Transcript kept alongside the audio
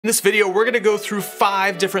In this video, we're gonna go through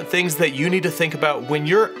 5 different things that you need to think about when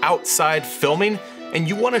you're outside filming and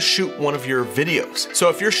you wanna shoot one of your videos. So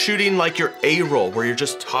if you're shooting like your A-roll where you're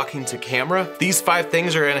just talking to camera, these 5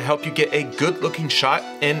 things are gonna help you get a good looking shot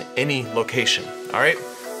in any location. All right,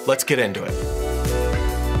 let's get into it.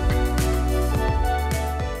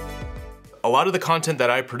 A lot of the content that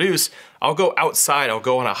I produce, I'll go outside, I'll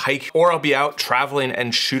go on a hike, or I'll be out traveling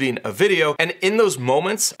and shooting a video. And in those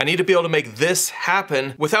moments, I need to be able to make this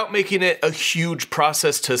happen without making it a huge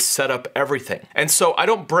process to set up everything. And so I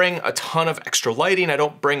don't bring a ton of extra lighting, I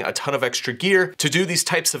don't bring a ton of extra gear to do these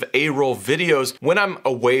types of A-roll videos when I'm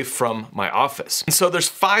away from my office. And so there's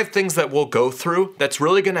 5 things that we'll go through that's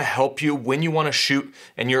really gonna help you when you wanna shoot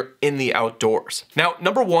and you're in the outdoors. Now,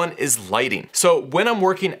 number 1 is lighting. So when I'm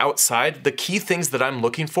working outside, the key things that I'm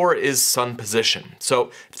looking for is sun position.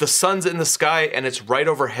 So if the sun's in the sky and it's right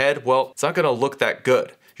overhead, well, it's not gonna look that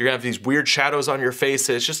good. You're gonna have these weird shadows on your face,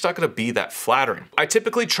 and it's just not gonna be that flattering. I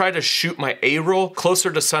typically try to shoot my A-roll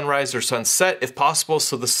closer to sunrise or sunset if possible,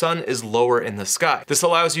 so the sun is lower in the sky. This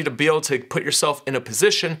allows you to be able to put yourself in a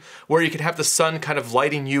position where you can have the sun kind of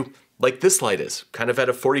lighting you like this light is, kind of at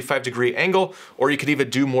a 45-degree angle, or you could even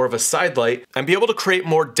do more of a side light and be able to create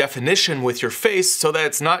more definition with your face so that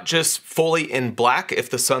it's not just fully in black if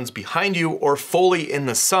the sun's behind you, or fully in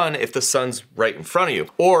the sun if the sun's right in front of you,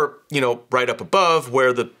 or, you know, right up above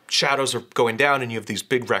where the shadows are going down and you have these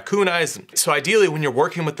big raccoon eyes. So ideally, when you're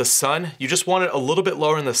working with the sun, you just want it a little bit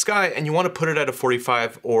lower in the sky and you want to put it at a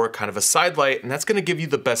 45 or kind of a side light, and that's going to give you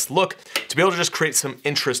the best look to be able to just create some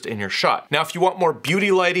interest in your shot. Now, if you want more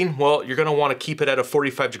beauty lighting, well, you're going to want to keep it at a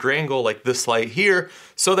 45-degree angle like this light here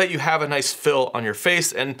so that you have a nice fill on your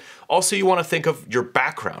face. And also you want to think of your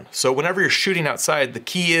background. So whenever you're shooting outside, the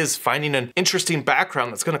key is finding an interesting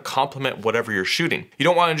background that's going to complement whatever you're shooting. You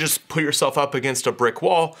don't want to just put yourself up against a brick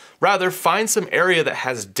wall. Rather, find some area that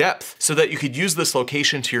has depth so that you could use this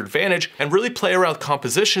location to your advantage and really play around with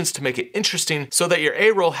compositions to make it interesting so that your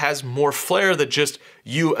A-roll has more flair than just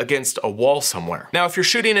you against a wall somewhere. Now, if you're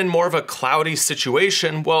shooting in more of a cloudy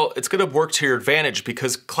situation, well, it's gonna work to your advantage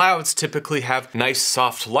because clouds typically have nice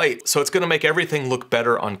soft light, so it's gonna make everything look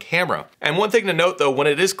better on camera. And one thing to note though, when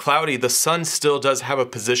it is cloudy, the sun still does have a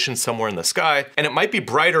position somewhere in the sky, and it might be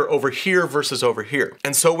brighter over here versus over here.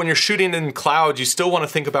 And so when you're shooting in clouds, you still wanna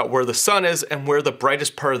think about where the sun is and where the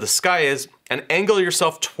brightest part of the sky is, and angle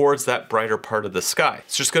yourself towards that brighter part of the sky.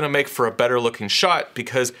 It's just gonna make for a better looking shot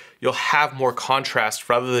because you'll have more contrast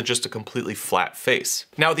rather than just a completely flat face.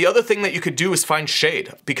 Now, the other thing that you could do is find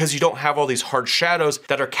shade because you don't have all these hard shadows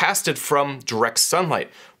that are casted from direct sunlight.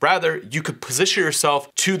 Rather, you could position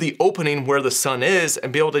yourself to the opening where the sun is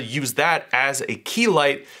and be able to use that as a key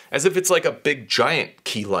light, as if it's like a big giant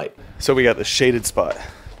key light. So we got the shaded spot.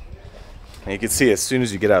 And you can see as soon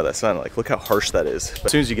as you get out of that sun, like look how harsh that is. But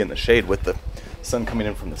as soon as you get in the shade with the sun coming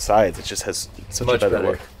in from the sides, it just has such a better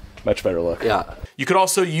look. Much better look. Yeah. You could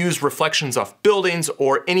also use reflections off buildings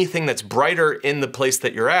or anything that's brighter in the place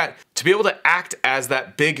that you're at to be able to act as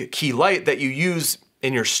that big key light that you use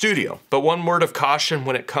in your studio. But one word of caution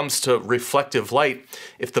when it comes to reflective light,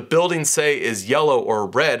 if the building, say, is yellow or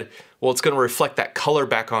red, well, it's gonna reflect that color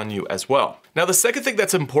back on you as well. Now, the second thing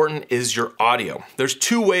that's important is your audio. There's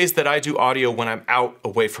 2 ways that I do audio when I'm out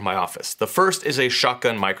away from my office. The first is a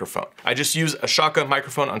shotgun microphone. I just use a shotgun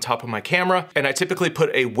microphone on top of my camera, and I typically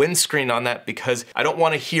put a windscreen on that because I don't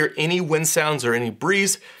wanna hear any wind sounds or any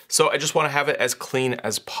breeze, so I just wanna have it as clean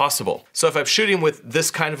as possible. So if I'm shooting with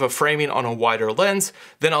this kind of a framing on a wider lens,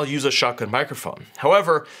 then I'll use a shotgun microphone.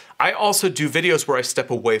 However, I also do videos where I step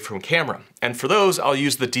away from camera, and for those, I'll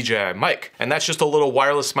use the DJI mic. And that's just a little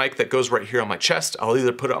wireless mic that goes right here on my chest. I'll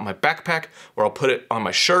either put it on my backpack or I'll put it on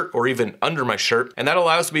my shirt or even under my shirt, and that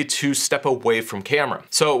allows me to step away from camera.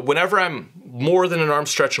 So whenever I'm more than an arm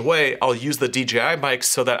stretch away, I'll use the DJI mic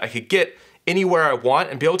so that I could get anywhere I want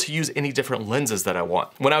and be able to use any different lenses that I want.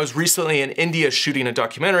 When I was recently in India shooting a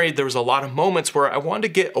documentary, there was a lot of moments where I wanted to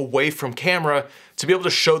get away from camera to be able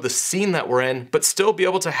to show the scene that we're in, but still be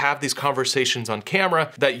able to have these conversations on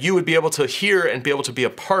camera that you would be able to hear and be able to be a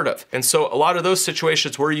part of. And so a lot of those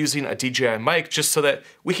situations, we're using a DJI mic just so that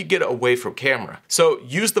we could get away from camera. So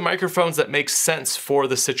use the microphones that make sense for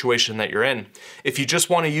the situation that you're in. If you just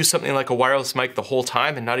want to use something like a wireless mic the whole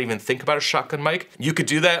time and not even think about a shotgun mic, you could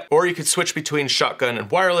do that, or you could switch between shotgun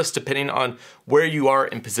and wireless depending on where you are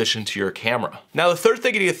in position to your camera. Now, the third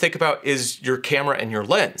thing you need to think about is your camera and your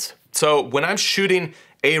lens. So when I'm shooting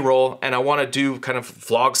A-roll and I wanna do kind of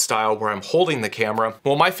vlog style where I'm holding the camera,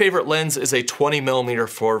 well, my favorite lens is a 20mm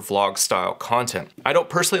for vlog style content. I don't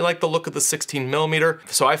personally like the look of the 16mm,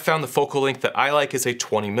 so I found the focal length that I like is a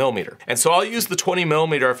 20mm. And so I'll use the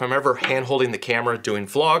 20mm if I'm ever hand holding the camera doing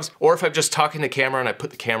vlogs, or if I'm just talking to camera and I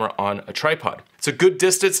put the camera on a tripod. It's a good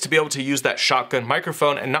distance to be able to use that shotgun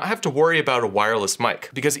microphone and not have to worry about a wireless mic.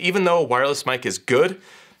 Because even though a wireless mic is good,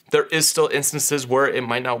 there is still instances where it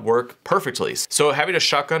might not work perfectly. So having a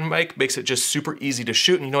shotgun mic makes it just super easy to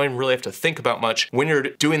shoot and you don't even really have to think about much when you're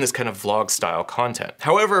doing this kind of vlog style content.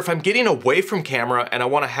 However, if I'm getting away from camera and I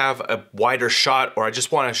wanna have a wider shot or I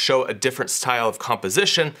just wanna show a different style of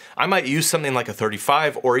composition, I might use something like a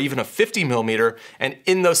 35 or even a 50mm, and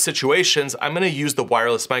in those situations, I'm gonna use the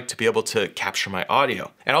wireless mic to be able to capture my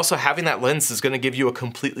audio. And also having that lens is gonna give you a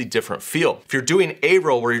completely different feel. If you're doing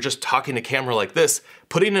A-roll where you're just talking to camera like this,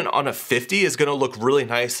 putting it on a 50 is gonna look really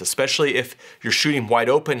nice, especially if you're shooting wide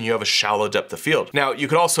open and you have a shallow depth of field. Now, you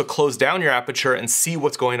could also close down your aperture and see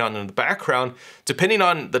what's going on in the background, depending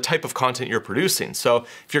on the type of content you're producing. So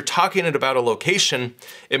if you're talking about a location,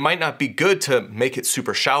 it might not be good to make it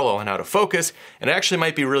super shallow and out of focus, and it actually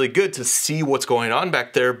might be really good to see what's going on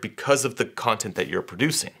back there because of the content that you're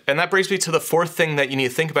producing. And that brings me to the fourth thing that you need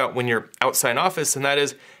to think about when you're outside an office, and that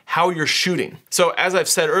is how you're shooting. So as I've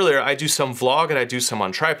said earlier, I do some vlog and I do some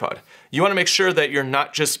on tripod. You wanna make sure that you're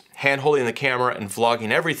not just hand holding the camera and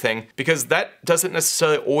vlogging everything, because that doesn't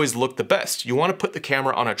necessarily always look the best. You wanna put the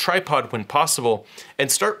camera on a tripod when possible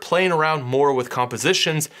and start playing around more with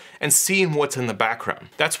compositions and seeing what's in the background.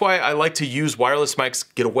 That's why I like to use wireless mics,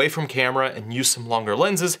 get away from camera and use some longer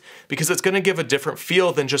lenses, because it's gonna give a different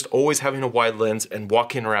feel than just always having a wide lens and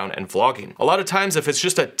walking around and vlogging. A lot of times if it's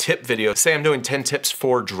just a tip video, say I'm doing 10 tips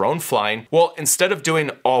for drone flying, well, instead of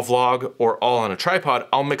doing all vlog or all on a tripod,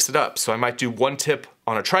 I'll mix it up. So I might do one tip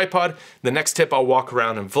on a tripod, the next tip I'll walk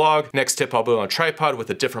around and vlog, next tip I'll be on a tripod with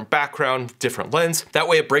a different background, different lens. That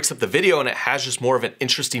way it breaks up the video and it has just more of an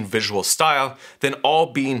interesting visual style than all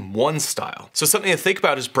being one style. So something to think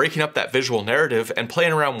about is breaking up that visual narrative and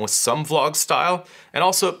playing around with some vlog style and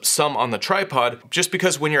also some on the tripod, just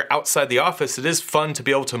because when you're outside the office, it is fun to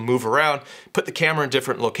be able to move around, put the camera in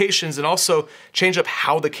different locations, and also change up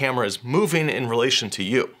how the camera is moving in relation to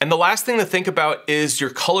you. And the last thing to think about is your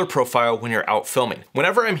color profile when you're out filming.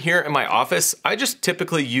 Whenever I'm here in my office, I just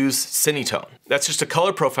typically use Cinetone. That's just a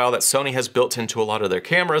color profile that Sony has built into a lot of their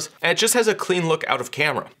cameras, and it just has a clean look out of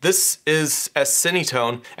camera. This is a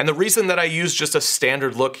Cinetone, and the reason that I use just a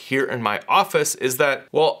standard look here in my office is that,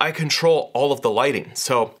 well, I control all of the lighting.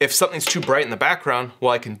 So if something's too bright in the background,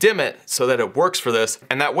 well, I can dim it so that it works for this,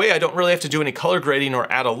 and that way I don't really have to do any color grading or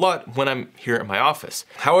add a LUT when I'm here in my office.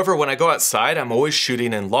 However, when I go outside, I'm always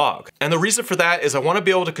shooting in log. And the reason for that is I want to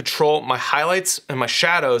be able to control my highlights and my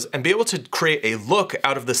shadows and be able to create a look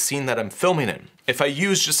out of the scene that I'm filming in. If I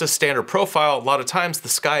use just a standard profile, a lot of times the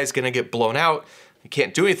sky is gonna get blown out. You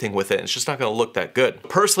can't do anything with it. It's just not gonna look that good.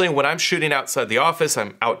 Personally, when I'm shooting outside the office,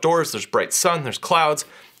 I'm outdoors, there's bright sun, there's clouds,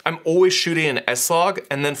 I'm always shooting an S-Log,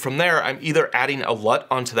 and then from there, I'm either adding a LUT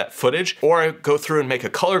onto that footage, or I go through and make a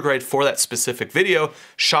color grade for that specific video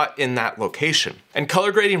shot in that location. And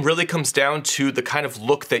color grading really comes down to the kind of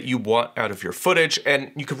look that you want out of your footage,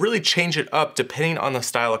 and you can really change it up depending on the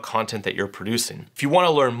style of content that you're producing. If you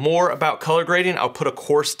wanna learn more about color grading, I'll put a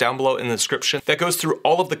course down below in the description that goes through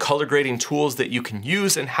all of the color grading tools that you can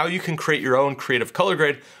use and how you can create your own creative color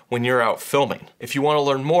grade when you're out filming. If you wanna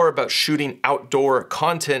learn more about shooting outdoor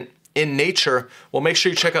content in nature, well, make sure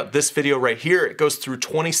you check out this video right here. It goes through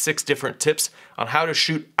 26 different tips on how to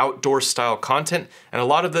shoot outdoor style content. And a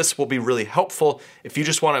lot of this will be really helpful if you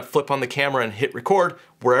just wanna flip on the camera and hit record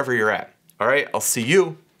wherever you're at. All right, I'll see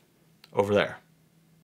you over there.